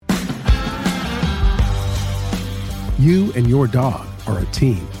You and your dog are a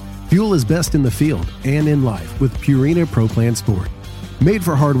team. Fuel is best in the field and in life with Purina Pro Plan Sport. Made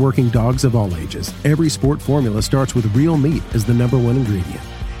for hardworking dogs of all ages, every sport formula starts with real meat as the number one ingredient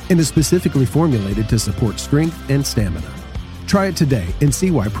and is specifically formulated to support strength and stamina. Try it today and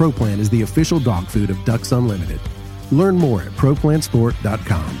see why Pro Plan is the official dog food of Ducks Unlimited. Learn more at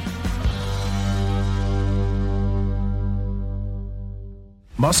ProPlansport.com.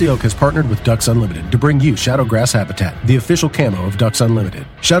 Mossy Oak has partnered with Ducks Unlimited to bring you Shadowgrass Habitat, the official camo of Ducks Unlimited.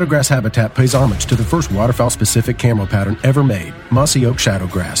 Shadowgrass Habitat pays homage to the first waterfowl-specific camo pattern ever made, Mossy Oak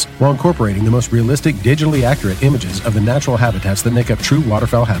Shadowgrass, while incorporating the most realistic, digitally accurate images of the natural habitats that make up true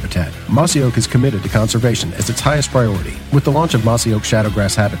waterfowl habitat. Mossy Oak is committed to conservation as its highest priority. With the launch of Mossy Oak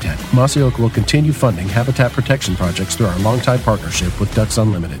Shadowgrass Habitat, Mossy Oak will continue funding habitat protection projects through our longtime partnership with Ducks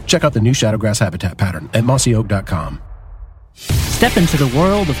Unlimited. Check out the new Shadowgrass Habitat pattern at mossyoak.com. Step into the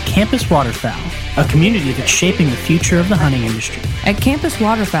world of Campus Waterfowl, a community that's shaping the future of the hunting industry. At Campus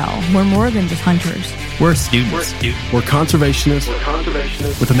Waterfowl, we're more than just hunters. We're students. We're conservationists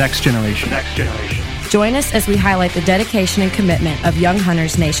with the next generation. Join us as we highlight the dedication and commitment of young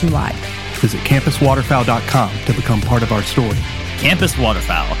hunters nationwide. Visit campuswaterfowl.com to become part of our story. Campus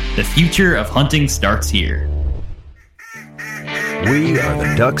Waterfowl, the future of hunting starts here. We are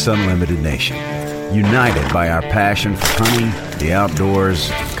the Ducks Unlimited Nation, united by our passion for hunting, the outdoors,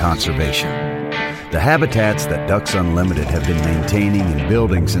 and conservation. The habitats that Ducks Unlimited have been maintaining and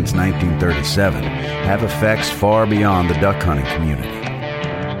building since 1937 have effects far beyond the duck hunting community.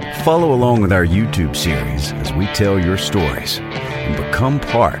 Follow along with our YouTube series as we tell your stories and become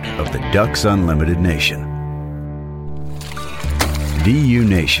part of the Ducks Unlimited Nation. DU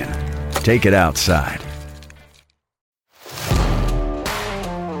Nation, take it outside.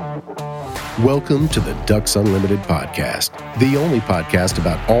 Welcome to the Ducks Unlimited podcast, the only podcast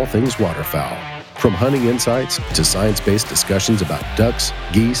about all things waterfowl. From hunting insights to science-based discussions about ducks,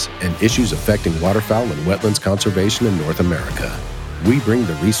 geese, and issues affecting waterfowl and wetlands conservation in North America. We bring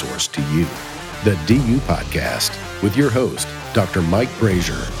the resource to you. The DU Podcast with your host, Dr. Mike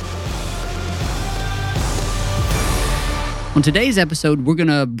Brazier. On today's episode, we're going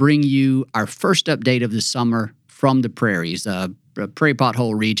to bring you our first update of the summer from the prairies, Prairie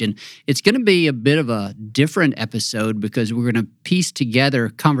Pothole region. It's going to be a bit of a different episode because we're going to piece together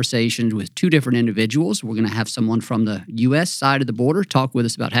conversations with two different individuals. We're going to have someone from the U.S. side of the border talk with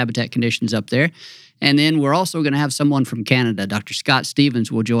us about habitat conditions up there. And then we're also going to have someone from Canada. Dr. Scott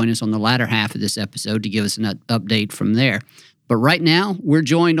Stevens will join us on the latter half of this episode to give us an update from there. But right now, we're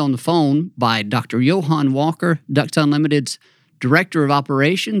joined on the phone by Dr. Johan Walker, Ducks Unlimited's Director of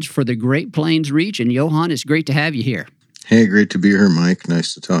Operations for the Great Plains region. Johan, it's great to have you here. Hey, great to be here, Mike.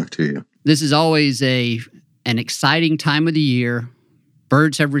 Nice to talk to you. This is always an exciting time of the year.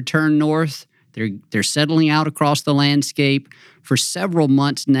 Birds have returned north. They're settling out across the landscape. For several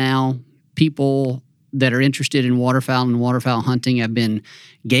months now, people that are interested in waterfowl and waterfowl hunting have been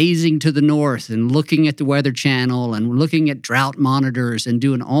gazing to the north and looking at the Weather Channel and looking at drought monitors and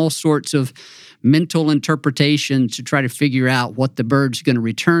doing all sorts of mental interpretations to try to figure out what the bird's going to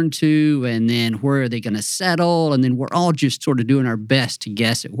return to and then where are they going to settle. And then we're all just sort of doing our best to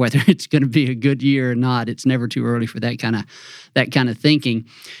guess at whether it's going to be a good year or not. It's never too early for that kind of thinking.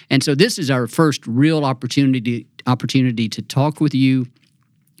 And so this is our first real opportunity to talk with you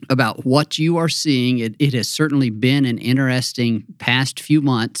about what you are seeing. It has certainly been an interesting past few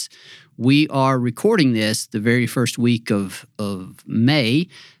months. We are recording this the very first week of May,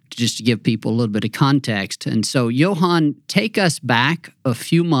 just to give people a little bit of context. And so, Johan, take us back a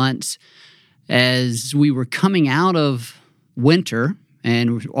few months as we were coming out of winter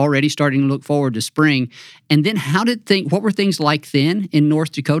and we're already starting to look forward to spring. And then what were things like then in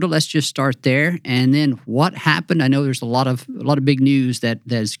North Dakota? Let's just start there. And then what happened? I know there's a lot of big news that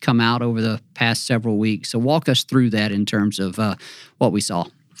has come out over the past several weeks. So walk us through that in terms of what we saw.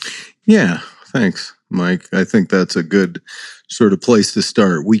 Yeah, thanks, Mike. I think that's a good sort of place to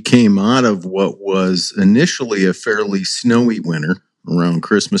start. We came out of what was initially a fairly snowy winter around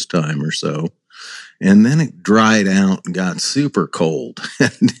Christmas time or so. And then it dried out and got super cold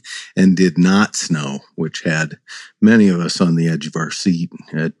and did not snow, which had many of us on the edge of our seat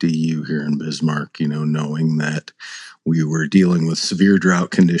at DU here in Bismarck, knowing that we were dealing with severe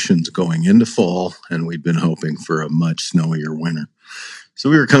drought conditions going into fall, and we'd been hoping for a much snowier winter. So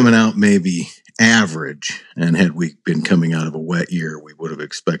we were coming out maybe average, and had we been coming out of a wet year, we would have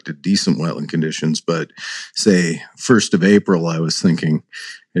expected decent wetland conditions. But say 1st of April, I was thinking,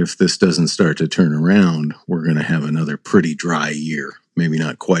 if this doesn't start to turn around, we're going to have another pretty dry year. Maybe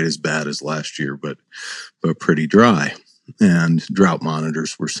not quite as bad as last year, but pretty dry. And drought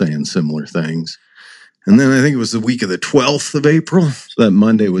monitors were saying similar things. And then I think it was the week of the 12th of April. So that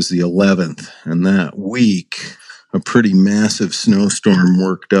Monday was the 11th. And that week, a pretty massive snowstorm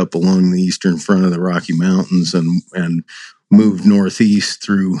worked up along the eastern front of the Rocky Mountains and moved northeast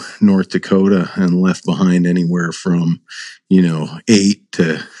through North Dakota and left behind anywhere from, 8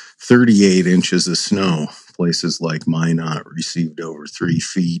 to 38 inches of snow. Places like Minot received over 3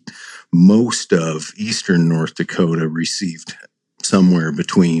 feet. Most of eastern North Dakota received somewhere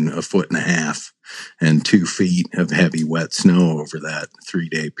between 1.5 feet and 2 feet of heavy wet snow over that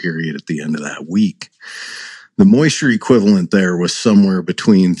 3-day period at the end of that week. The moisture equivalent there was somewhere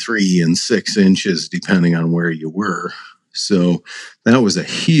between 3 and 6 inches, depending on where you were. So that was a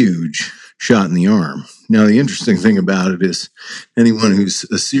huge shot in the arm. Now, the interesting thing about it is anyone who's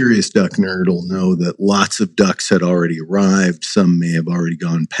a serious duck nerd will know that lots of ducks had already arrived. Some may have already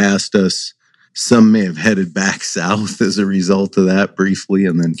gone past us. Some may have headed back south as a result of that briefly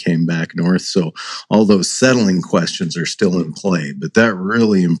and then came back north. So all those settling questions are still in play, but that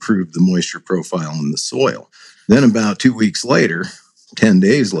really improved the moisture profile in the soil. Then about 2 weeks later, 10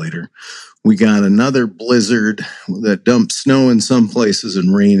 days later, we got another blizzard that dumped snow in some places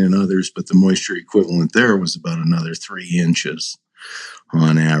and rain in others, but the moisture equivalent there was about another 3 inches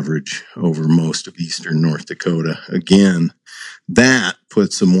on average over most of eastern North Dakota. Again, that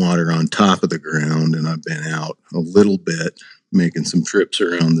put some water on top of the ground, and I've been out a little bit making some trips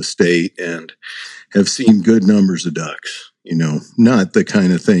around the state and have seen good numbers of ducks. Not the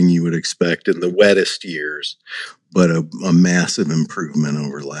kind of thing you would expect in the wettest years, but a massive improvement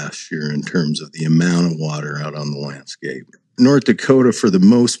over last year in terms of the amount of water out on the landscape. North Dakota, for the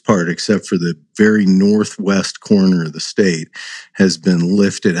most part, except for the very northwest corner of the state, has been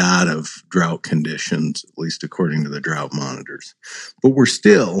lifted out of drought conditions, at least according to the drought monitors. But we're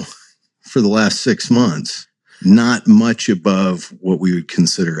still, for the last 6 months, not much above what we would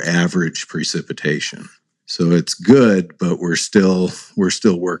consider average precipitation. So it's good, but we're still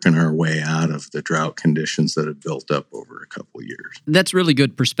working our way out of the drought conditions that have built up over a couple of years. That's really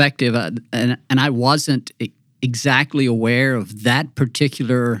good perspective, and I wasn't exactly aware of that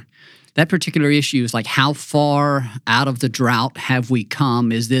particular issue. Is like, how far out of the drought have we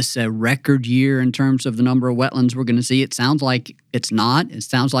come? Is this a record year in terms of the number of wetlands we're going to see? It sounds like it's not. It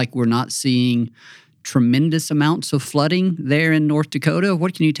sounds like we're not seeing tremendous amounts of flooding there in North Dakota.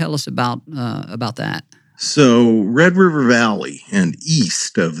 What can you tell us about that? So Red River Valley and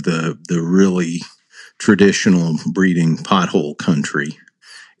east of the really traditional breeding pothole country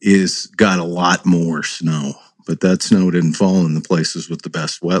is got a lot more snow. But that snow didn't fall in the places with the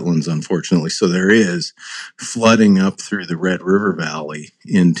best wetlands, unfortunately. So there is flooding up through the Red River Valley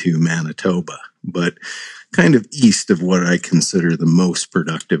into Manitoba, but kind of east of what I consider the most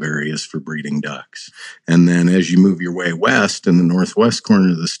productive areas for breeding ducks. And then as you move your way west in the northwest corner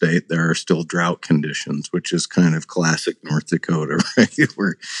of the state, there are still drought conditions, which is kind of classic North Dakota, right?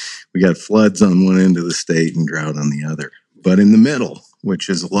 Where we got floods on one end of the state and drought on the other. But in the middle, which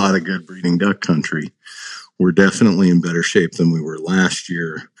is a lot of good breeding duck country, we're definitely in better shape than we were last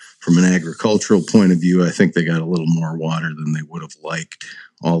year. From an agricultural point of view, I think they got a little more water than they would have liked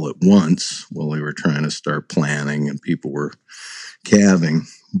all at once while they were trying to start planting and people were calving.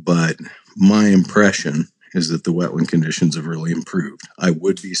 But my impression is that the wetland conditions have really improved. I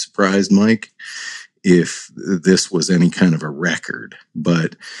would be surprised, Mike, if this was any kind of a record,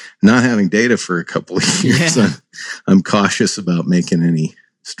 but not having data for a couple of years, I'm cautious about making any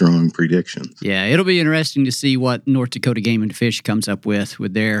strong predictions. Yeah, it'll be interesting to see what North Dakota Game and Fish comes up with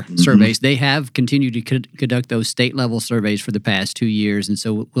their surveys. They have continued to conduct those state-level surveys for the past 2 years, and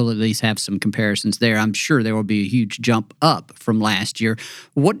so we'll at least have some comparisons there. I'm sure there will be a huge jump up from last year.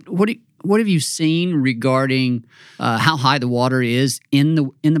 What have you seen regarding how high the water is in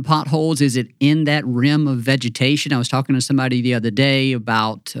the potholes? Is it in that rim of vegetation? I was talking to somebody the other day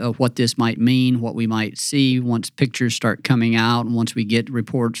about what this might mean, what we might see once pictures start coming out, and once we get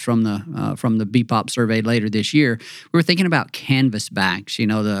reports from the BPOP survey later this year. We were thinking about canvasbacks.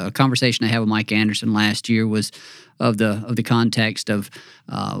 The conversation I had with Mike Anderson last year was of the context of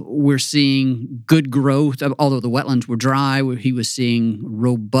we're seeing good growth, although the wetlands were dry. He was seeing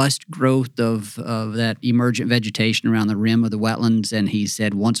robust growth of that emergent vegetation around the rim of the wetlands, and he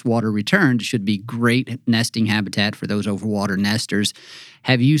said once water returned, it should be great nesting habitat for those overwater nesters.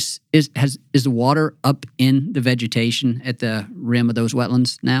 Is the water up in the vegetation at the rim of those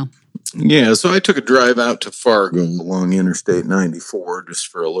wetlands now? Yeah, so I took a drive out to Fargo along Interstate 94 just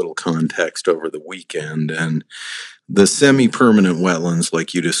for a little context over the weekend, and the semi-permanent wetlands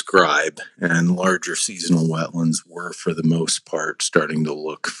like you describe and larger seasonal wetlands were for the most part starting to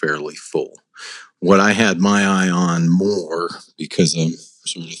look fairly full. What I had my eye on more, because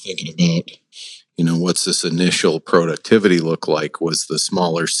sort of thinking about, what's this initial productivity look like, was the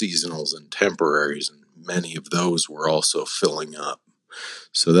smaller seasonals and temporaries, and many of those were also filling up.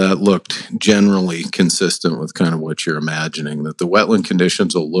 So that looked generally consistent with kind of what you're imagining, that the wetland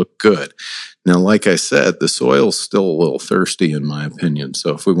conditions will look good. Now, like I said, the soil's still a little thirsty in my opinion.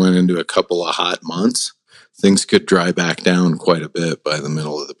 So if we went into a couple of hot months, things could dry back down quite a bit by the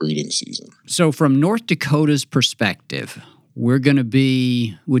middle of the breeding season. So from North Dakota's perspective, we're going to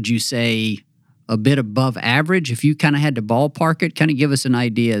be, would you say, a bit above average? If you kind of had to ballpark it, kind of give us an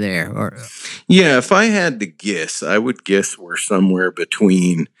idea there. Yeah, if I had to guess, I would guess we're somewhere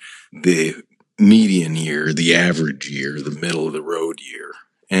between the median year, the average year, the middle of the road year,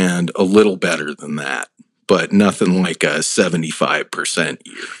 and a little better than that, but nothing like a 75%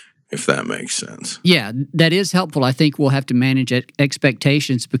 year, if that makes sense. Yeah, that is helpful. I think we'll have to manage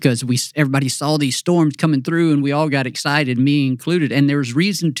expectations because everybody saw these storms coming through and we all got excited, me included. And there's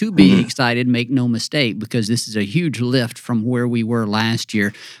reason to be excited, make no mistake, because this is a huge lift from where we were last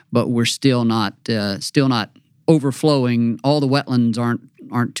year, but we're still not overflowing. All the wetlands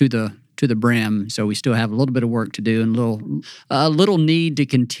aren't to the brim, so we still have a little bit of work to do and a little need to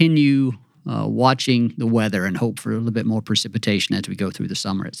continue watching the weather and hope for a little bit more precipitation as we go through the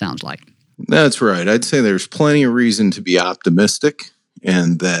summer, it sounds like. That's right. I'd say there's plenty of reason to be optimistic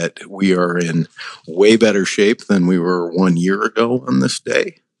and that we are in way better shape than we were 1 year ago on this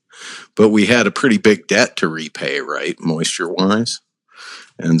day. But we had a pretty big debt to repay, right, moisture-wise?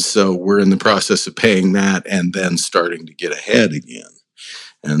 And so we're in the process of paying that and then starting to get ahead again.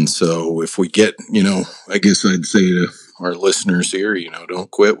 And so if we get, I guess I'd say to our listeners here,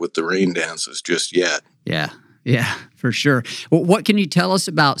 don't quit with the rain dances just yet. Yeah, for sure. Well, what can you tell us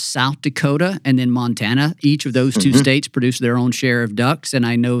about South Dakota and then Montana? Each of those two states produce their own share of ducks. And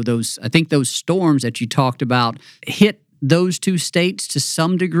I think those storms that you talked about hit those two states to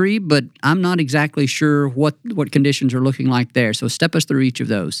some degree, but I'm not exactly sure what conditions are looking like there. So step us through each of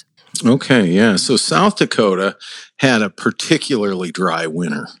those. Okay, yeah. So South Dakota had a particularly dry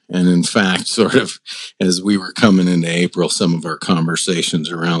winter. And in fact, sort of as we were coming into April, some of our conversations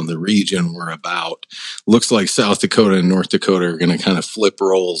around the region were about, looks like South Dakota and North Dakota are going to kind of flip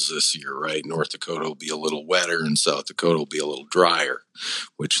roles this year, right? North Dakota will be a little wetter and South Dakota will be a little drier,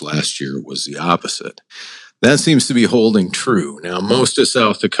 which last year was the opposite. That seems to be holding true. Now, most of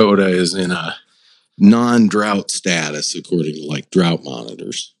South Dakota is in a non-drought status, according to like drought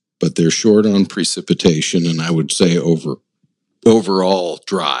monitors. But they're short on precipitation, and I would say overall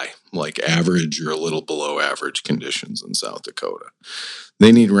dry, like average or a little below average conditions in South Dakota.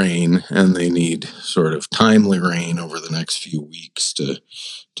 They need rain, and they need sort of timely rain over the next few weeks to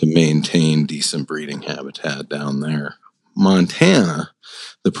maintain decent breeding habitat down there. Montana,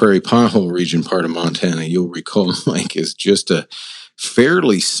 the Prairie Pothole region part of Montana, you'll recall, Mike, is just a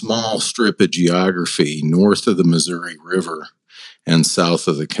fairly small strip of geography north of the Missouri River and south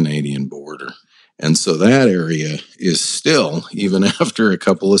of the Canadian border. And so that area is still, even after a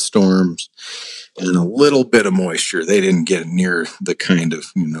couple of storms and a little bit of moisture, they didn't get near the kind of,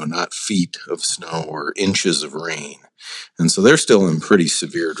 not feet of snow or inches of rain. And so they're still in pretty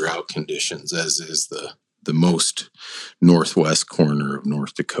severe drought conditions, as is the most northwest corner of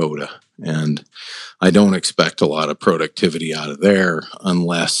North Dakota. And I don't expect a lot of productivity out of there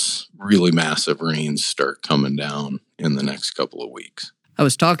unless really massive rains start coming down in the next couple of weeks. I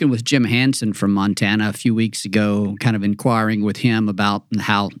was talking with Jim Hansen from Montana a few weeks ago, kind of inquiring with him about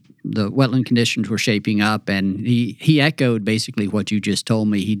how the wetland conditions were shaping up, and he echoed basically what you just told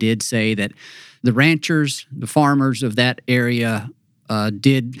me. He did say that the ranchers, the farmers of that area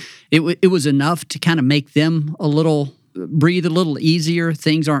it was enough to kind of make them breathe a little easier.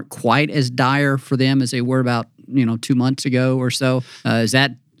 Things aren't quite as dire for them as they were about 2 months ago or so. Does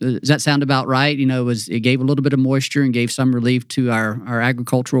that sound about right? It gave a little bit of moisture and gave some relief to our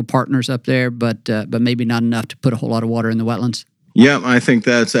agricultural partners up there, but maybe not enough to put a whole lot of water in the wetlands. Yeah, I think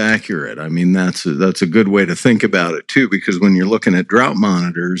that's accurate. I mean, that's a good way to think about it too, because when you're looking at drought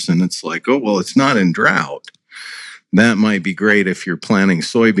monitors and it's like, oh, well, it's not in drought. That might be great if you're planting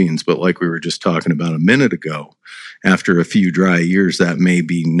soybeans, but like we were just talking about a minute ago, after a few dry years, that may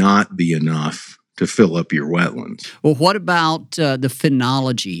not be enough to fill up your wetlands. Well, what about the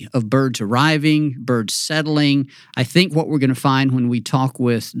phenology of birds arriving, birds settling? I think what we're going to find when we talk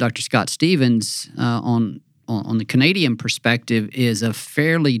with Dr. Scott Stevens on the Canadian perspective is a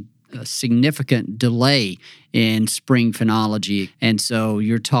fairly a significant delay in spring phenology. And so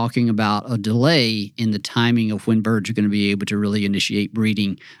you're talking about a delay in the timing of when birds are going to be able to really initiate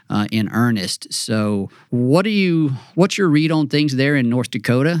breeding in earnest. So what's your read on things there in North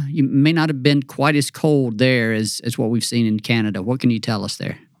Dakota? You may not have been quite as cold there as what we've seen in Canada. What can you tell us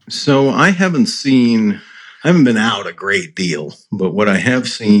there? So I haven't been out a great deal, but what I have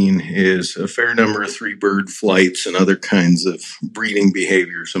seen is a fair number of three bird flights and other kinds of breeding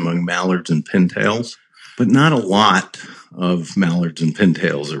behaviors among mallards and pintails, but not a lot of mallards and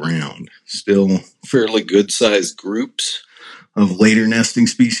pintails around. Still fairly good-sized groups of later nesting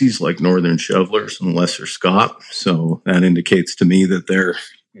species like northern shovelers and lesser scaup. So that indicates to me that they're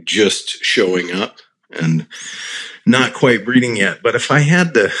just showing up and not quite breeding yet. But if I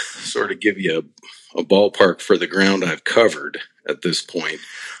had to sort of give you a ballpark for the ground I've covered at this point,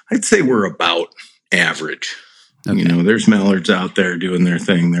 I'd say we're about average. Okay. You know, there's mallards out there doing their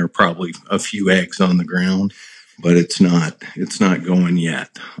thing. There are probably a few eggs on the ground, but it's not going yet.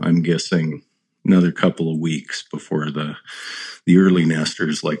 I'm guessing another couple of weeks before the early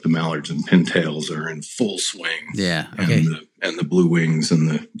nesters like the mallards and pintails are in full swing. Yeah. Okay. And the blue wings and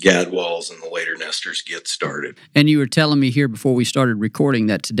the gadwalls and the later nesters get started. And you were telling me here before we started recording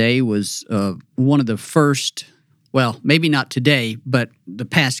that today was one of the first, well, maybe not today, but the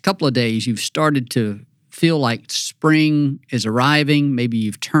past couple of days you've started to feel like spring is arriving. Maybe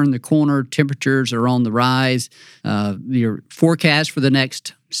you've turned the corner. Temperatures are on the rise. Your forecast for the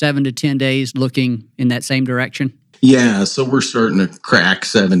next 7 to 10 days looking in that same direction? Yeah, so we're starting to crack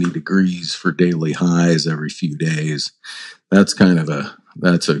 70 degrees for daily highs every few days. That's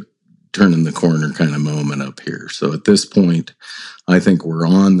a turning the corner kind of moment up here. So at this point, I think we're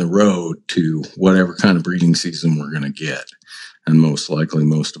on the road to whatever kind of breeding season we're going to get. And most likely,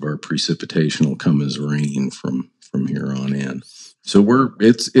 most of our precipitation will come as rain from here on in. So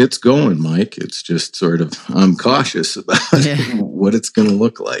it's going, Mike. It's just sort of, I'm cautious about what it's going to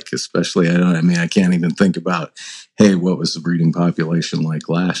look like, especially, I can't even think about, hey, what was the breeding population like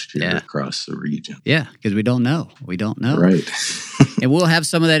last year across the region? Yeah, because we don't know. Right. And we'll have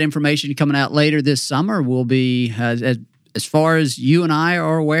some of that information coming out later this summer. We'll be, as far as you and I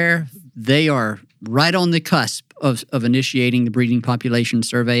are aware, they are right on the cusp of initiating the breeding population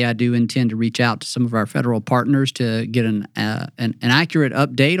survey. I do intend to reach out to some of our federal partners to get an accurate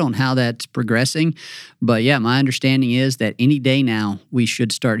update on how that's progressing. But yeah, my understanding is that any day now we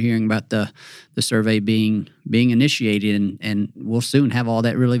should start hearing about the survey being initiated, and we'll soon have all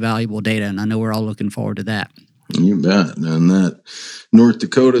that really valuable data. And I know we're all looking forward to that. You bet. And that North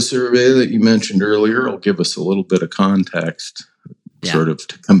Dakota survey that you mentioned earlier will give us a little bit of context sort of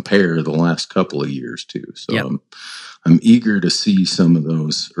to compare the last couple of years too. So I'm eager to see some of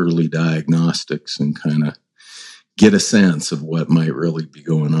those early diagnostics and kind of get a sense of what might really be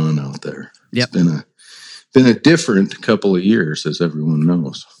going on out there. Yep. It's been a different couple of years, as everyone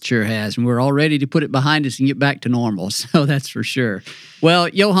knows. Sure has. And we're all ready to put it behind us and get back to normal. So that's for sure. Well,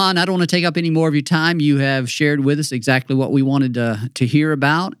 Johan, I don't want to take up any more of your time. You have shared with us exactly what we wanted to hear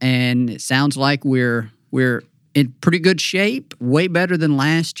about. And it sounds like we're in pretty good shape, way better than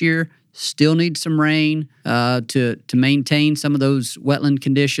last year. Still need some rain to maintain some of those wetland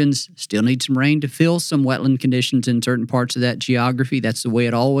conditions. Still need some rain to fill some wetland conditions in certain parts of that geography. That's the way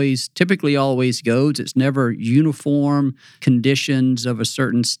it typically always goes. It's never uniform conditions of a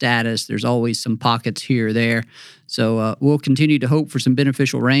certain status. There's always some pockets here or there. So we'll continue to hope for some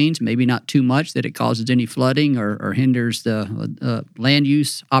beneficial rains, maybe not too much that it causes any flooding or hinders the land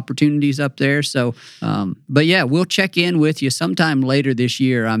use opportunities up there. So, but yeah, we'll check in with you sometime later this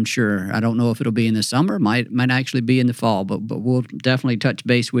year, I'm sure. I don't know if it'll be in the summer, might actually be in the fall, but we'll definitely touch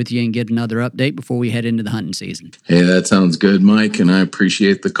base with you and get another update before we head into the hunting season. Hey, that sounds good, Mike, and I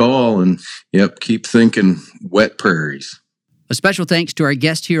appreciate the call. And keep thinking wet prairies. A special thanks to our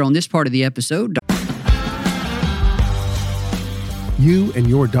guest here on this part of the episode. You and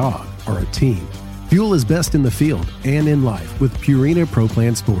your dog are a team. Fuel is best in the field and in life with Purina Pro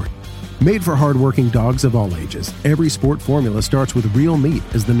Plan Sport. Made for hardworking dogs of all ages, every sport formula starts with real meat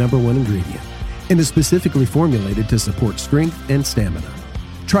as the #1 ingredient and is specifically formulated to support strength and stamina.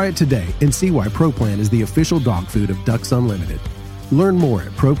 Try it today and see why Pro Plan is the official dog food of Ducks Unlimited. Learn more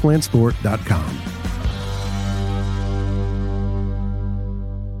at ProPlansport.com.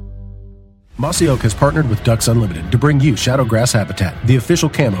 Mossy Oak has partnered with Ducks Unlimited to bring you Shadowgrass Habitat, the official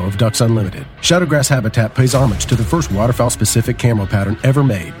camo of Ducks Unlimited. Shadowgrass Habitat pays homage to the first waterfowl-specific camo pattern ever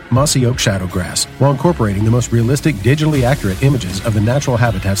made, Mossy Oak Shadowgrass, while incorporating the most realistic, digitally accurate images of the natural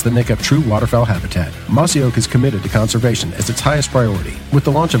habitats that make up true waterfowl habitat. Mossy Oak is committed to conservation as its highest priority. With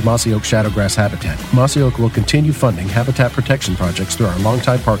the launch of Mossy Oak Shadowgrass Habitat, Mossy Oak will continue funding habitat protection projects through our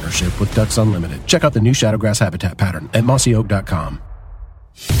longtime partnership with Ducks Unlimited. Check out the new Shadowgrass Habitat pattern at mossyoak.com.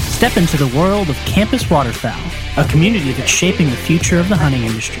 Step into the world of Campus Waterfowl, a community that's shaping the future of the hunting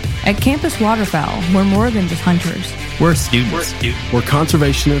industry. At Campus Waterfowl, we're more than just hunters. We're students. We're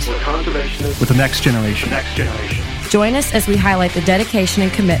conservationists with the next generation. Join us as we highlight the dedication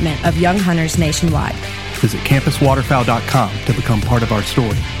and commitment of young hunters nationwide. Visit campuswaterfowl.com to become part of our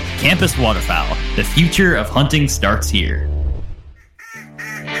story. Campus Waterfowl. The future of hunting starts here.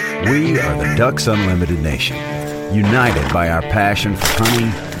 We are the Ducks Unlimited Nation, united by our passion for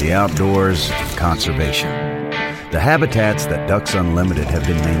hunting, the outdoors, and conservation. The habitats that Ducks Unlimited have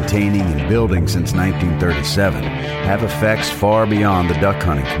been maintaining and building since 1937 have effects far beyond the duck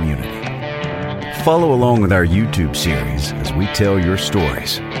hunting community. Follow along with our YouTube series as we tell your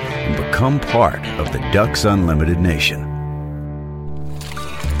stories and become part of the Ducks Unlimited Nation.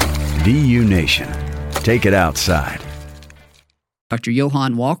 DU Nation, take it outside. Dr.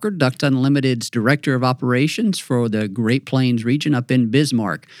 Johan Walker, Ducks Unlimited's Director of Operations for the Great Plains region up in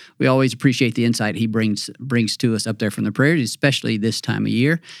Bismarck. We always appreciate the insight he brings to us up there from the prairies, especially this time of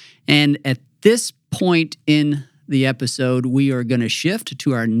year. And at this point in the episode, we are going to shift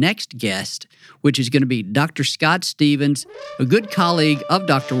to our next guest, which is going to be Dr. Scott Stevens, a good colleague of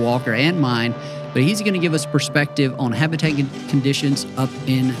Dr. Walker and mine, but he's going to give us perspective on habitat conditions up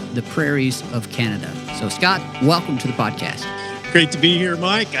in the prairies of Canada. So, Scott, welcome to the podcast. Great to be here,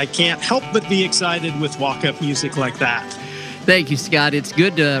 Mike. I can't help but be excited with walk-up music like that. Thank you, Scott. It's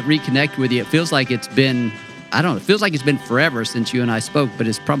good to reconnect with you. It feels like it's been, it feels like it's been forever since you and I spoke, but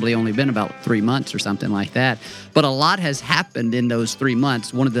it's probably only been about 3 months or something like that. But a lot has happened in those 3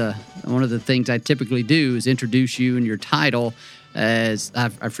 months. One of the things I typically do is introduce you and your title as I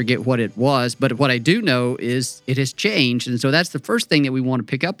forget what it was, but what I do know is it has changed. And so that's the first thing that we want to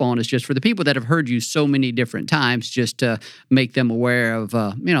pick up on, is just for the people that have heard you so many different times, just to make them aware of,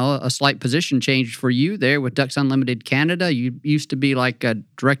 a slight position change for you there with Ducks Unlimited Canada. You used to be like a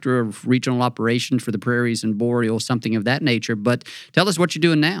director of regional operations for the prairies and boreal, something of that nature. But tell us what you're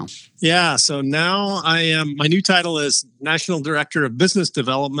doing now. Yeah, so now my new title is National Director of Business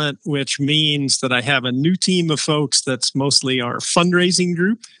Development, which means that I have a new team of folks that's mostly our fundraising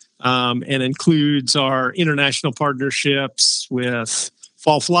group, and includes our international partnerships with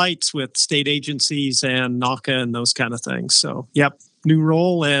fall flights, with state agencies and NACA and those kind of things. So, yep, new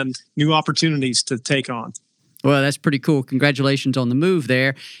role and new opportunities to take on. Well, that's pretty cool. Congratulations on the move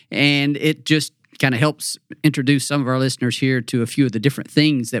there. And it just kind of helps introduce some of our listeners here to a few of the different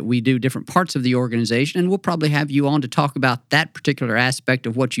things that we do, different parts of the organization. And we'll probably have you on to talk about that particular aspect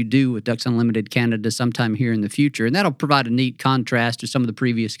of what you do with Ducks Unlimited Canada sometime here in the future. And that'll provide a neat contrast to some of the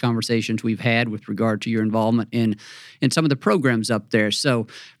previous conversations we've had with regard to your involvement in some of the programs up there. So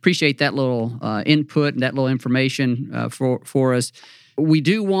appreciate that little input and that little information for us. We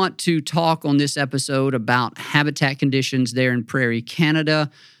do want to talk on this episode about habitat conditions there in Prairie,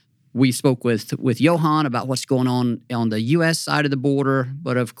 Canada. We spoke with Johan about what's going on the U.S. side of the border,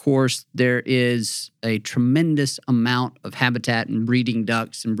 but of course there is a tremendous amount of habitat and breeding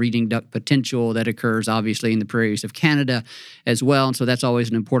ducks and breeding duck potential that occurs obviously in the prairies of Canada as well, and so that's always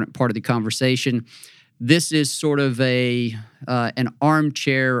an important part of the conversation. This is sort of an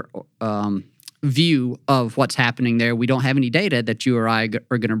armchair view of what's happening there. We don't have any data that you or I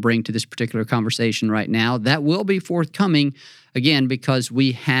are going to bring to this particular conversation right now. That will be forthcoming, again, because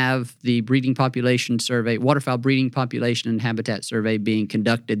we have the breeding population survey, waterfowl breeding population and habitat survey being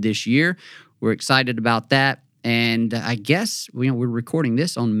conducted this year. We're excited about that. And I guess we're recording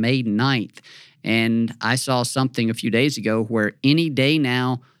this on May 9th. And I saw something a few days ago where any day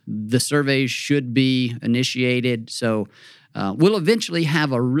now the surveys should be initiated. So we'll eventually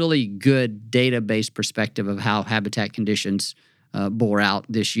have a really good database perspective of how habitat conditions bore out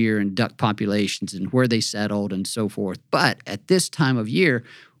this year and duck populations and where they settled and so forth. But at this time of year,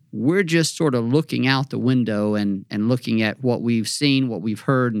 we're just sort of looking out the window and looking at what we've seen, what we've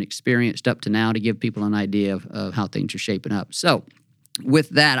heard and experienced up to now to give people an idea of how things are shaping up. So with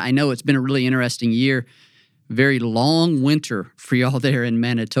that, I know it's been a really interesting year. Very long winter for y'all there in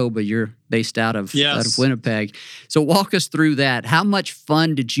Manitoba. You're based out of Winnipeg. So walk us through that. How much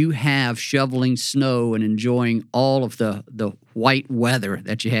fun did you have shoveling snow and enjoying all of the white weather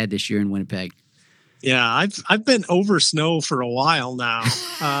that you had this year in Winnipeg? Yeah, I've been over snow for a while now,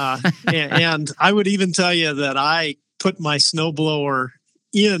 and I would even tell you that I put my snowblower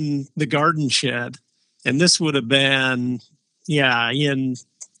in the garden shed, and this would have been in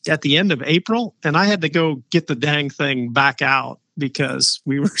at the end of April, and I had to go get the dang thing back out because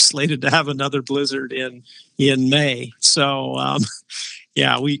we were slated to have another blizzard in May. So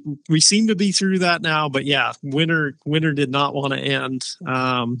we seem to be through that now, but winter did not want to end,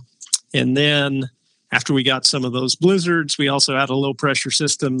 and then after we got some of those blizzards, we also had a low pressure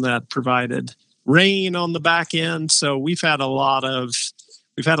system that provided rain on the back end. So we've had a lot of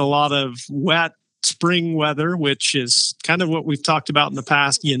wet spring weather, which is kind of what we've talked about in the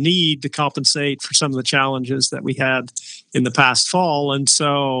past. You need to compensate for some of the challenges that we had in the past fall. And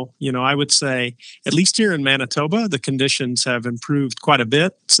so, I would say, at least here in Manitoba, the conditions have improved quite a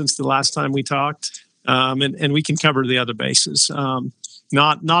bit since the last time we talked. And we can cover the other bases.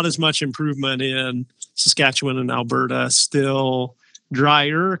 Not as much improvement in Saskatchewan and Alberta, still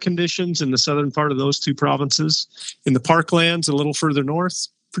drier conditions in the southern part of those two provinces. In the parklands, a little further north,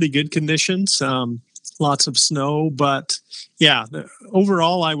 pretty good conditions, lots of snow. But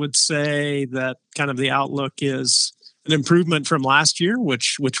overall, I would say that kind of the outlook is an improvement from last year,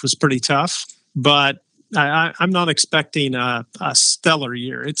 which was pretty tough. But I'm not expecting a stellar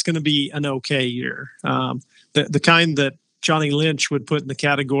year. It's going to be an okay year, the kind that Johnny Lynch would put in the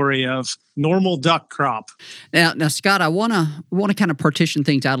category of normal duck crop. Now, Scott, I want to kind of partition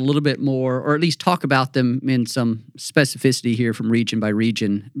things out a little bit more, or at least talk about them in some specificity here from region by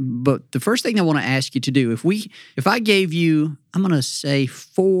region. But the first thing I want to ask you to do, if I gave you, I'm going to say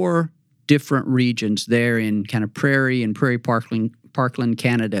 4 different regions there in kind of Prairie and Prairie Parkland,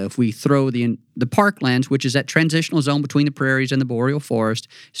 Canada. If we throw the Parklands, which is that transitional zone between the prairies and the boreal forest,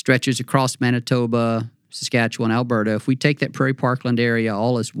 stretches across Manitoba, Saskatchewan, Alberta. If we take that Prairie Parkland area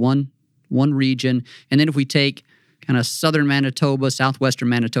all as one region, and then if we take kind of southern Manitoba, southwestern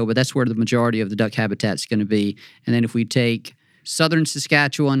Manitoba, that's where the majority of the duck habitat is going to be. And then if we take southern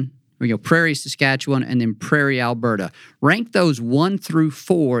Saskatchewan, Prairie Saskatchewan, and then Prairie Alberta, rank those 1 through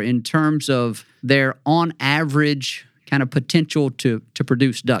 4 in terms of their on average kind of potential to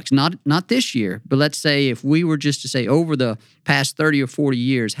produce ducks. Not this year, but let's say if we were just to say over the past 30 or 40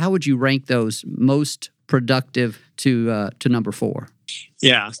 years, how would you rank those most productive to number 4?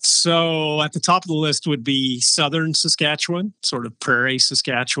 Yeah, so at the top of the list would be southern Saskatchewan, sort of Prairie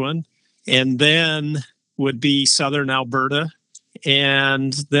Saskatchewan, and then would be southern Alberta.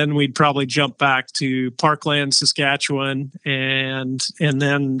 And then we'd probably jump back to Parkland, Saskatchewan, and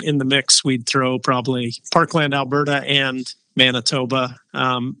then in the mix we'd throw probably Parkland, Alberta, and Manitoba.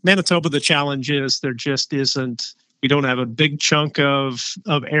 Manitoba, the challenge is there just isn't. We don't have a big chunk of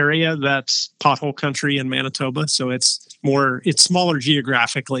area that's pothole country in Manitoba, so it's smaller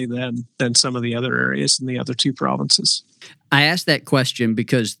geographically than some of the other areas in the other 2 provinces. I asked that question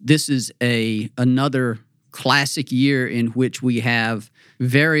because this is another classic year in which we have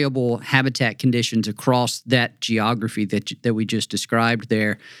variable habitat conditions across that geography that we just described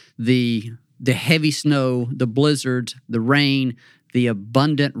there. The heavy snow, the blizzards, the rain, the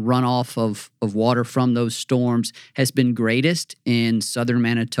abundant runoff of water from those storms has been greatest in southern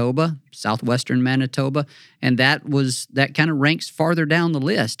Manitoba, southwestern Manitoba, and that kind of ranks farther down the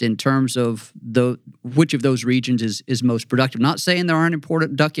list in terms of which of those regions is most productive. Not saying there aren't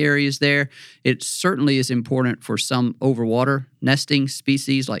important duck areas there. It certainly is important for some overwater nesting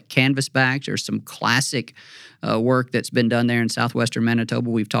species like canvasbacks. There's some classic work that's been done there in southwestern Manitoba.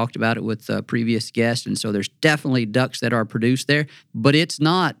 We've talked about it with previous guests, and so there's definitely ducks that are produced there. But it's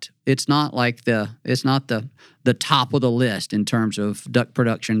not the top of the list in terms of duck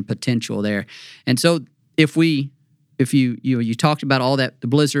production potential there. And so if you talked about all that, the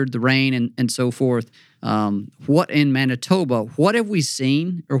blizzard, the rain, and so forth. What in Manitoba? What have we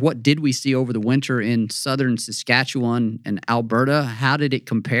seen, or what did we see over the winter in southern Saskatchewan and Alberta? How did it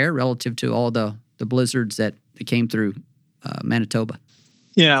compare relative to all the blizzards that came through Manitoba?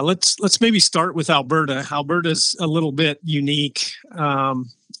 Yeah, let's maybe start with Alberta. Alberta's a little bit unique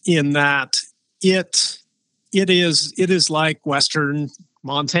in that it is like Western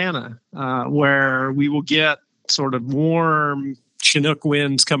Montana, where we will get sort of warm Chinook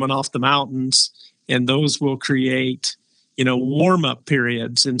winds coming off the mountains, and those will create, warm-up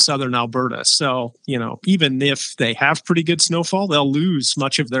periods in southern Alberta. So, even if they have pretty good snowfall, they'll lose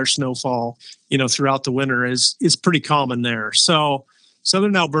much of their snowfall, throughout the winter is pretty common there. So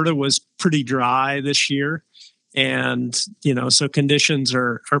southern Alberta was pretty dry this year. And, so conditions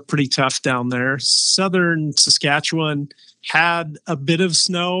are pretty tough down there. Southern Saskatchewan had a bit of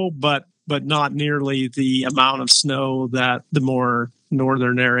snow, but not nearly the amount of snow that the more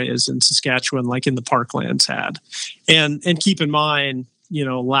northern areas in Saskatchewan, like in the parklands had. And keep in mind,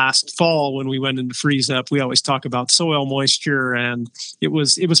 last fall when we went into freeze up, we always talk about soil moisture, and it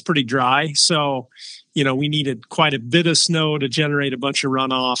was pretty dry. So, we needed quite a bit of snow to generate a bunch of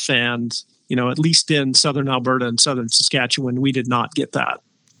runoff. And, at least in southern Alberta and southern Saskatchewan, we did not get that.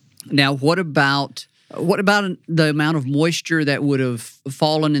 Now, what about the amount of moisture that would have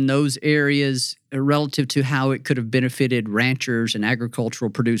fallen in those areas relative to how it could have benefited ranchers and agricultural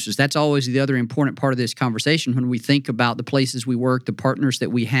producers? That's always the other important part of this conversation when we think about the places we work, the partners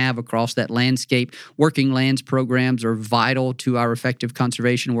that we have across that landscape. Working lands programs are vital to our effective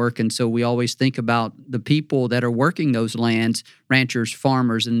conservation work, and so we always think about the people that are working those lands, ranchers,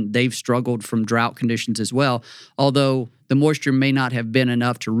 farmers, and they've struggled from drought conditions as well, although the moisture may not have been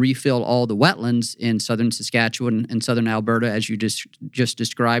enough to refill all the wetlands in southern Saskatchewan and southern Alberta, as you just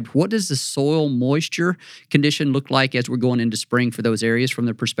described. What does the soil moisture condition look like as we're going into spring for those areas from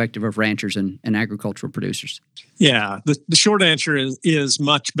the perspective of ranchers and agricultural producers? Yeah, the short answer is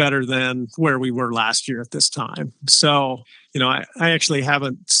much better than where we were last year at this time. So, I actually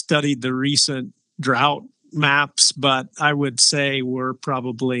haven't studied the recent drought maps, but I would say we're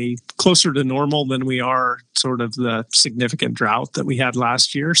probably closer to normal than we are sort of the significant drought that we had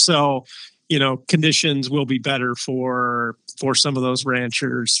last year. So, conditions will be better for some of those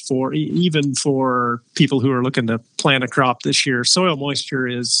ranchers, even for people who are looking to plant a crop this year. Soil moisture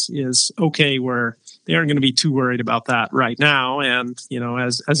is okay where they aren't going to be too worried about that right now. And,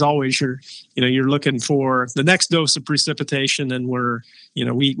 as always, you're looking for the next dose of precipitation. And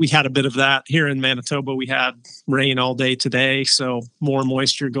we had a bit of that here in Manitoba. We had rain all day today, so more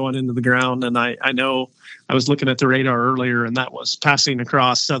moisture going into the ground. And I know I was looking at the radar earlier, and that was passing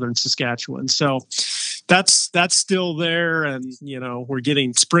across southern Saskatchewan. So that's still there, and we're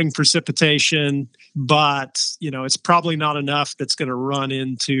getting spring precipitation, but it's probably not enough that's going to run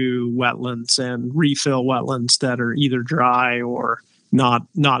into wetlands and refill wetlands that are either dry or not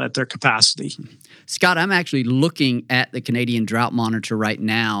at their capacity. Scott, I'm actually looking at the Canadian Drought Monitor right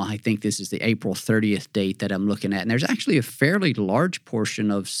now. I think this is the April 30th date that I'm looking at, and there's actually a fairly large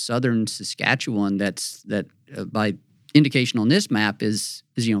portion of southern Saskatchewan that by indication on this map is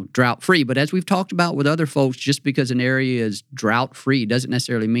drought free. But as we've talked about with other folks, just because an area is drought free doesn't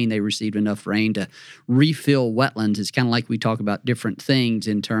necessarily mean they received enough rain to refill wetlands. It's kind of like we talk about different things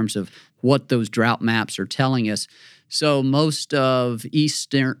in terms of what those drought maps are telling us. So most of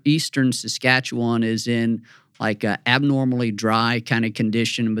eastern Saskatchewan is in like an abnormally dry kind of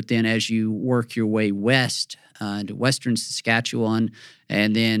condition, but then as you work your way west into western Saskatchewan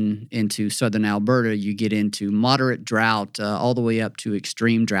and then into southern Alberta, you get into moderate drought all the way up to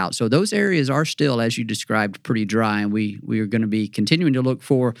extreme drought. So those areas are still, as you described, pretty dry, and we are going to be continuing to look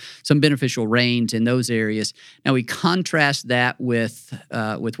for some beneficial rains in those areas. Now we contrast that with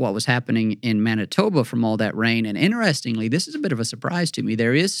what was happening in Manitoba from all that rain, and interestingly, this is a bit of a surprise to me.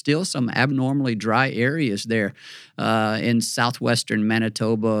 There is still some abnormally dry areas there in southwestern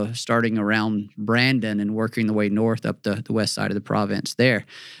Manitoba, starting around Brandon and working the way north up the west side of the province there.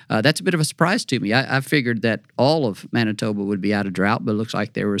 That's a bit of a surprise to me. I figured that all of Manitoba would be out of drought, but it looks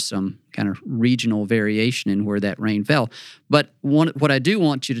like there was some kind of regional variation in where that rain fell. But what I do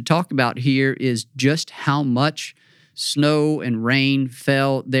want you to talk about here is just how much snow and rain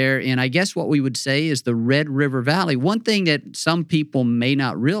fell there. And I guess what we would say is the Red River Valley. One thing that some people may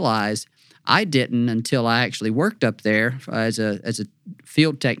not realize, I didn't until I actually worked up there as a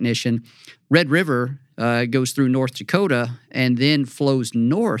field technician. Red River goes through North Dakota and then flows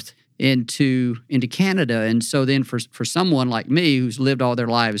north into Canada. And so then for someone like me who's lived all their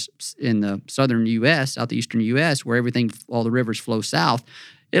lives in the southern U.S., southeastern U.S., where all the rivers flow south,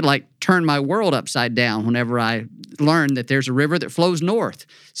 it like turned my world upside down whenever I learned that there's a river that flows north.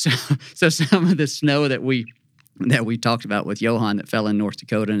 So some of the snow that we talked about with Johan that fell in North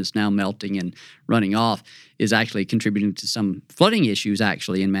Dakota and is now melting and running off is actually contributing to some flooding issues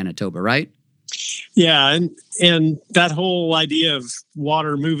actually in Manitoba, right? Yeah, and that whole idea of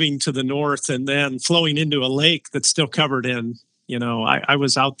water moving to the north and then flowing into a lake that's still covered in, I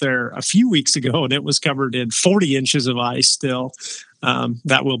was out there a few weeks ago and it was covered in 40 inches of ice still.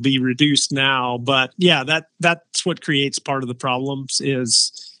 That will be reduced now. But yeah, that's what creates part of the problems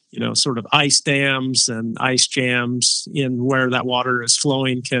is, sort of ice dams and ice jams in where that water is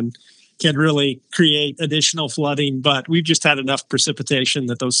flowing can really create additional flooding. But we've just had enough precipitation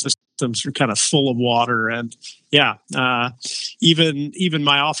that those systems are kind of full of water. And yeah, even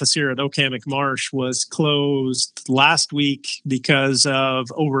my office here at Okamic Marsh was closed last week because of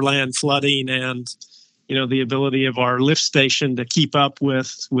overland flooding and, the ability of our lift station to keep up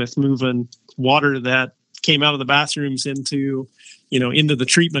with moving water that came out of the bathrooms into into the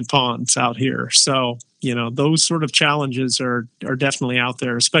treatment ponds out here. So, those sort of challenges are definitely out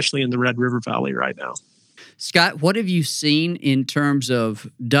there, especially in the Red River Valley right now. Scott, what have you seen in terms of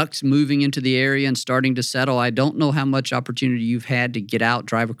ducks moving into the area and starting to settle? I don't know how much opportunity you've had to get out,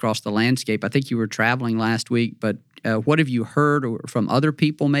 drive across the landscape. I think you were traveling last week, but what have you heard from other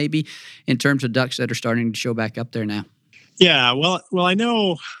people maybe in terms of ducks that are starting to show back up there now? Yeah, well, I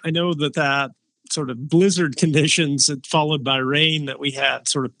know that sort of blizzard conditions that followed by rain that we had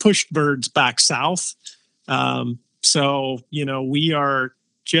sort of pushed birds back south. So, we are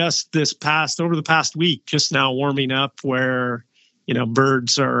just over the past week, just now warming up where,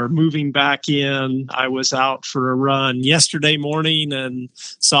 birds are moving back in. I was out for a run yesterday morning and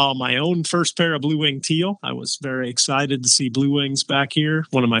saw my own first pair of blue-winged teal. I was very excited to see blue wings back here,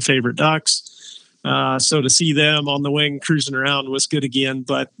 one of my favorite ducks. So to see them on the wing cruising around was good again.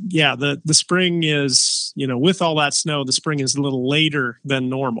 But yeah, the spring is, with all that snow, the spring is a little later than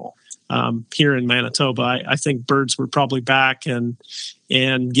normal. Here in Manitoba, I think birds were probably back and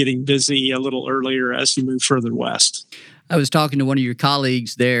getting busy a little earlier as you move further west. I was talking to one of your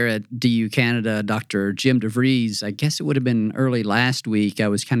colleagues there at DU Canada, Dr. Jim DeVries. I guess it would have been early last week. I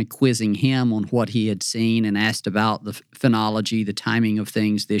was kind of quizzing him on what he had seen and asked about the phenology, the timing of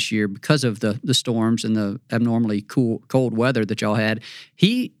things this year because of the storms and the abnormally cold weather that y'all had.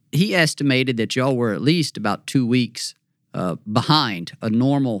 He estimated that y'all were at least about 2 weeks behind a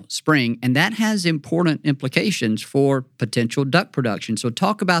normal spring, and that has important implications for potential duck production. So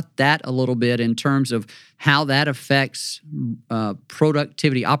talk about that a little bit in terms of how that affects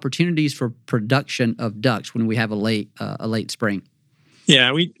productivity, opportunities for production of ducks when we have a late spring.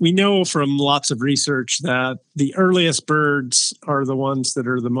 Yeah, we know from lots of research that the earliest birds are the ones that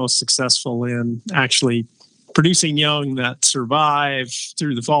are the most successful in actually producing young that survive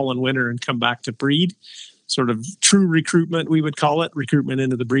through the fall and winter and come back to breed. Sort of true recruitment, we would call it, recruitment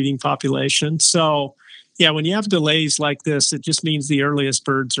into the breeding population. So, yeah, when you have delays like this, it just means the earliest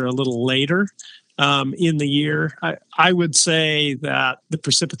birds are a little later in the year. I would say that the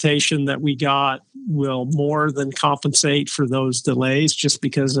precipitation that we got will more than compensate for those delays just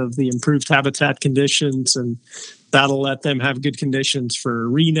because of the improved habitat conditions, and that'll let them have good conditions for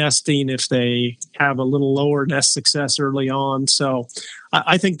re-nesting if they have a little lower nest success early on. So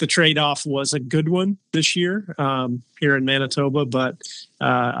I think the trade-off was a good one this year here in Manitoba, but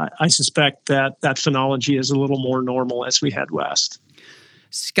I suspect that phenology is a little more normal as we head west.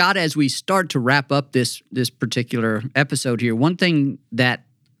 Scott, as we start to wrap up this particular episode here, one thing that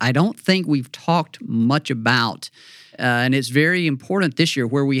I don't think we've talked much about, and it's very important this year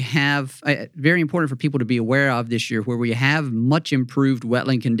where we have, very important for people to be aware of this year, where we have much improved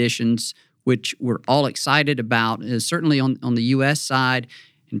wetland conditions, which we're all excited about, is certainly on the U.S. side,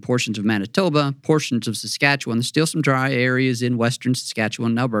 in portions of Manitoba, portions of Saskatchewan. There's still some dry areas in western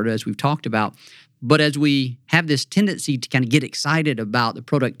Saskatchewan and Alberta, as we've talked about. But as we have this tendency to kind of get excited about the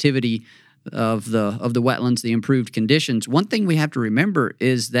productivity of the wetlands, the improved conditions, one thing we have to remember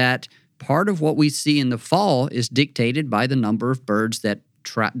is that part of what we see in the fall is dictated by the number of birds that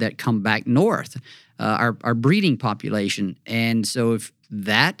come back north, our breeding population. And so if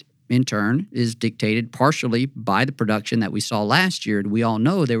that in turn is dictated partially by the production that we saw last year, and we all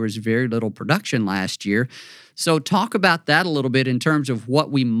know there was very little production last year. So talk about that a little bit in terms of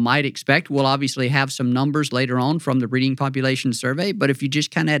what we might expect. We'll obviously have some numbers later on from the breeding population survey, but if you just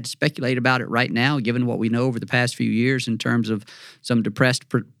kind of had to speculate about it right now, given what we know over the past few years in terms of some depressed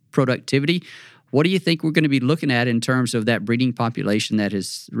productivity, what do you think we're going to be looking at in terms of that breeding population that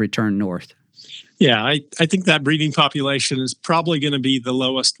has returned north? Yeah, I think that breeding population is probably going to be the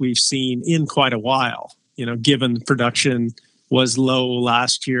lowest we've seen in quite a while, given production was low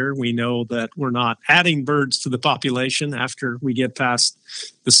last year. We know that we're not adding birds to the population after we get past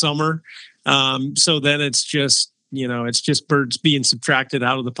the summer. So then it's just birds being subtracted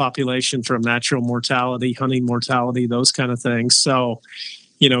out of the population from natural mortality, hunting mortality, those kind of things. So,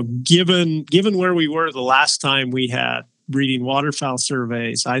 given where we were the last time we had breeding waterfowl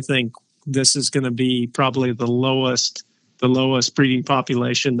surveys, I think this is going to be probably the lowest breeding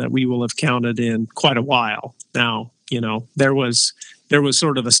population that we will have counted in quite a while. Now, there was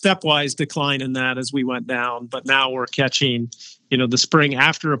sort of a stepwise decline in that as we went down, but now we're catching, the spring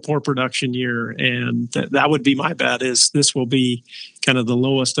after a poor production year. And that would be my bet, is this will be kind of the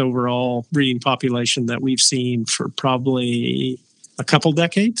lowest overall breeding population that we've seen for probably a couple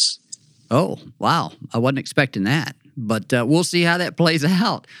decades. Oh, wow. I wasn't expecting that. But we'll see how that plays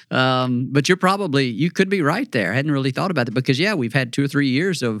out. But you could be right there. I hadn't really thought about it because, we've had 2 or 3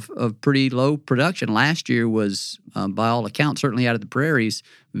 years of pretty low production. Last year was, by all accounts, certainly out of the prairies,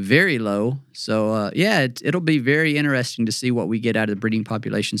 very low. So, it'll be very interesting to see what we get out of the breeding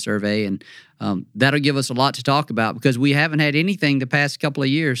population survey. And that'll give us a lot to talk about because we haven't had anything the past couple of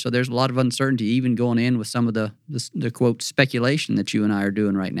years. So there's a lot of uncertainty even going in with some of the quote, speculation that you and I are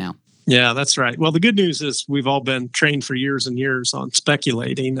doing right now. Yeah, that's right. Well, the good news is we've all been trained for years and years on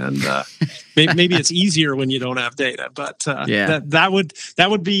speculating, and maybe it's easier when you don't have data. But that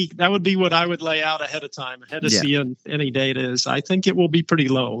would be what I would lay out ahead of time, ahead of seeing any data. Is I think it will be pretty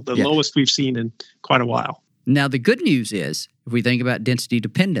low, the lowest we've seen in quite a while. Now, the good news is, if we think about density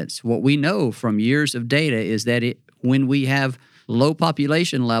dependence, what we know from years of data is that when we have low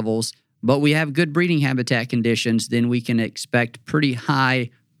population levels, but we have good breeding habitat conditions, then we can expect pretty high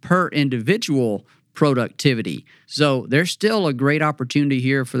per individual productivity. So there's still a great opportunity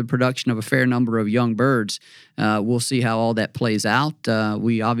here for the production of a fair number of young birds. We'll see how all that plays out.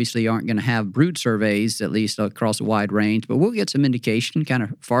 We obviously aren't going to have brood surveys, at least across a wide range, but we'll get some indication kind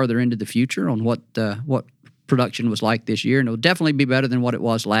of farther into the future on what production was like this year. And it'll definitely be better than what it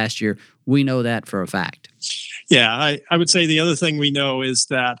was last year. We know that for a fact. Yeah, I would say the other thing we know is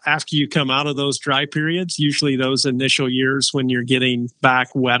that after you come out of those dry periods, usually those initial years when you're getting back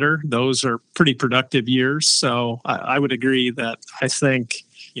wetter, those are pretty productive years. So I would agree that I think,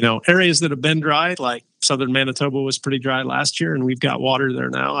 areas that have been dry, like southern Manitoba was pretty dry last year, and we've got water there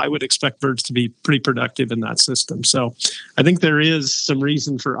now. I would expect birds to be pretty productive in that system. So I think there is some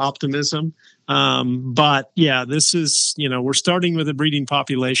reason for optimism. But this is, we're starting with a breeding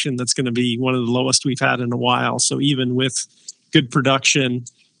population that's going to be one of the lowest we've had in a while. So even with good production,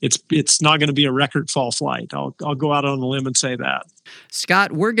 it's not going to be a record fall flight. I'll go out on a limb and say that.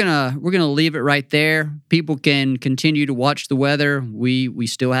 Scott, we're gonna leave it right there. People can continue to watch the weather. We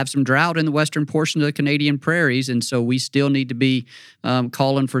still have some drought in the western portion of the Canadian prairies, and so we still need to be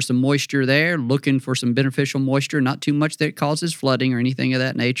calling for some moisture there, looking for some beneficial moisture, not too much that causes flooding or anything of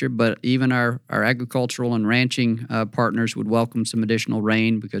that nature, but even our agricultural and ranching partners would welcome some additional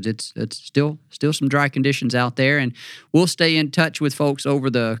rain because it's still some dry conditions out there, and we'll stay in touch with folks over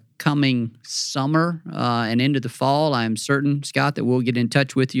the coming summer and into the fall. I'm certain, Scott, that we'll get in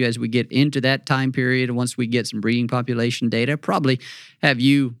touch with you as we get into that time period. Once we get some breeding population data, probably have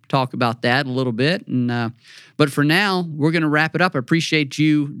you talk about that a little bit. And but for now, we're going to wrap it up. I appreciate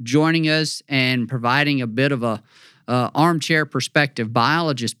you joining us and providing a bit of a armchair perspective,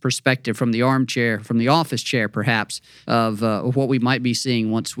 biologist perspective from the armchair, from the office chair, perhaps, of what we might be seeing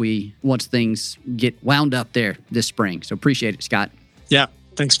once things get wound up there this spring. So appreciate it, Scott. Yeah.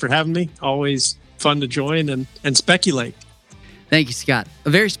 Thanks for having me. Always fun to join and speculate. Thank you, Scott. A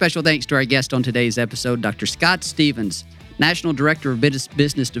very special thanks to our guest on today's episode, Dr. Scott Stevens, National Director of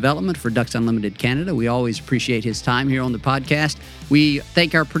Business Development for Ducks Unlimited Canada. We always appreciate his time here on the podcast. We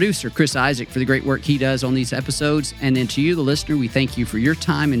thank our producer, Chris Isaac, for the great work he does on these episodes. And then to you, the listener, we thank you for your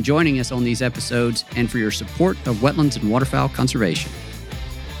time in joining us on these episodes and for your support of wetlands and waterfowl conservation.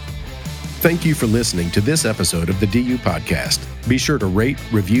 Thank you for listening to this episode of the DU Podcast. Be sure to rate,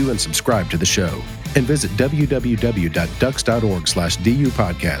 review, and subscribe to the show. And visit www.ducks.org/DU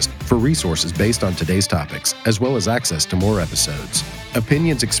Podcast for resources based on today's topics, as well as access to more episodes.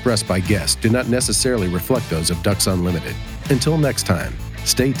 Opinions expressed by guests do not necessarily reflect those of Ducks Unlimited. Until next time,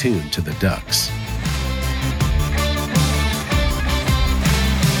 stay tuned to the Ducks.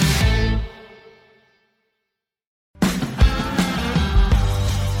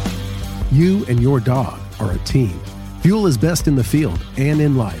 You and your dog are a team. Fuel is best in the field and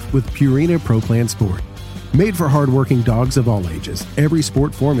in life with Purina Pro Plan Sport. Made for hardworking dogs of all ages, every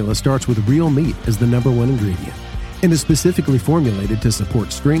sport formula starts with real meat as the #1 ingredient and is specifically formulated to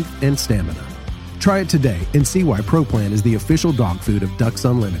support strength and stamina. Try it today and see why Pro Plan is the official dog food of Ducks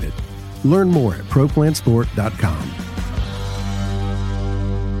Unlimited. Learn more at ProPlansport.com.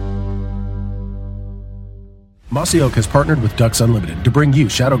 Mossy Oak has partnered with Ducks Unlimited to bring you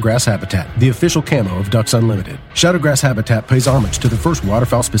Shadowgrass Habitat, the official camo of Ducks Unlimited. Shadowgrass Habitat pays homage to the first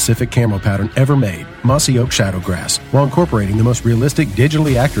waterfowl-specific camo pattern ever made, Mossy Oak Shadowgrass, while incorporating the most realistic,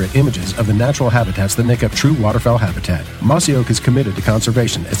 digitally accurate images of the natural habitats that make up true waterfowl habitat. Mossy Oak is committed to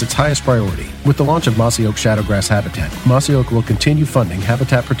conservation as its highest priority. With the launch of Mossy Oak Shadowgrass Habitat, Mossy Oak will continue funding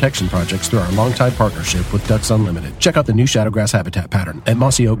habitat protection projects through our longtime partnership with Ducks Unlimited. Check out the new Shadowgrass Habitat pattern at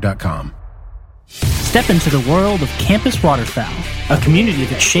mossyoak.com. Step into the world of Campus Waterfowl, a community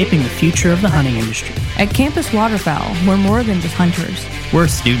that's shaping the future of the hunting industry. At Campus Waterfowl, we're more than just hunters. We're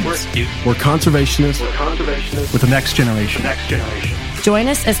students. We're conservationists with the next generation. Join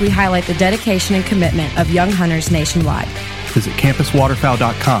us as we highlight the dedication and commitment of young hunters nationwide. Visit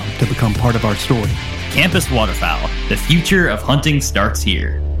campuswaterfowl.com to become part of our story. Campus Waterfowl, the future of hunting starts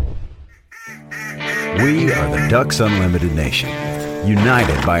here. We are the Ducks Unlimited Nation,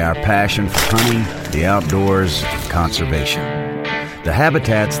 united by our passion for hunting, the outdoors, and conservation. The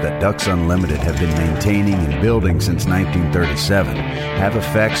habitats that Ducks Unlimited have been maintaining and building since 1937 have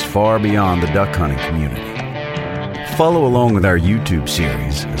effects far beyond the duck hunting community. Follow along with our YouTube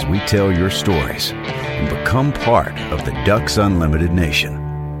series as we tell your stories and become part of the Ducks Unlimited Nation.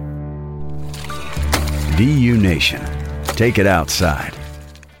 DU Nation, take it outside.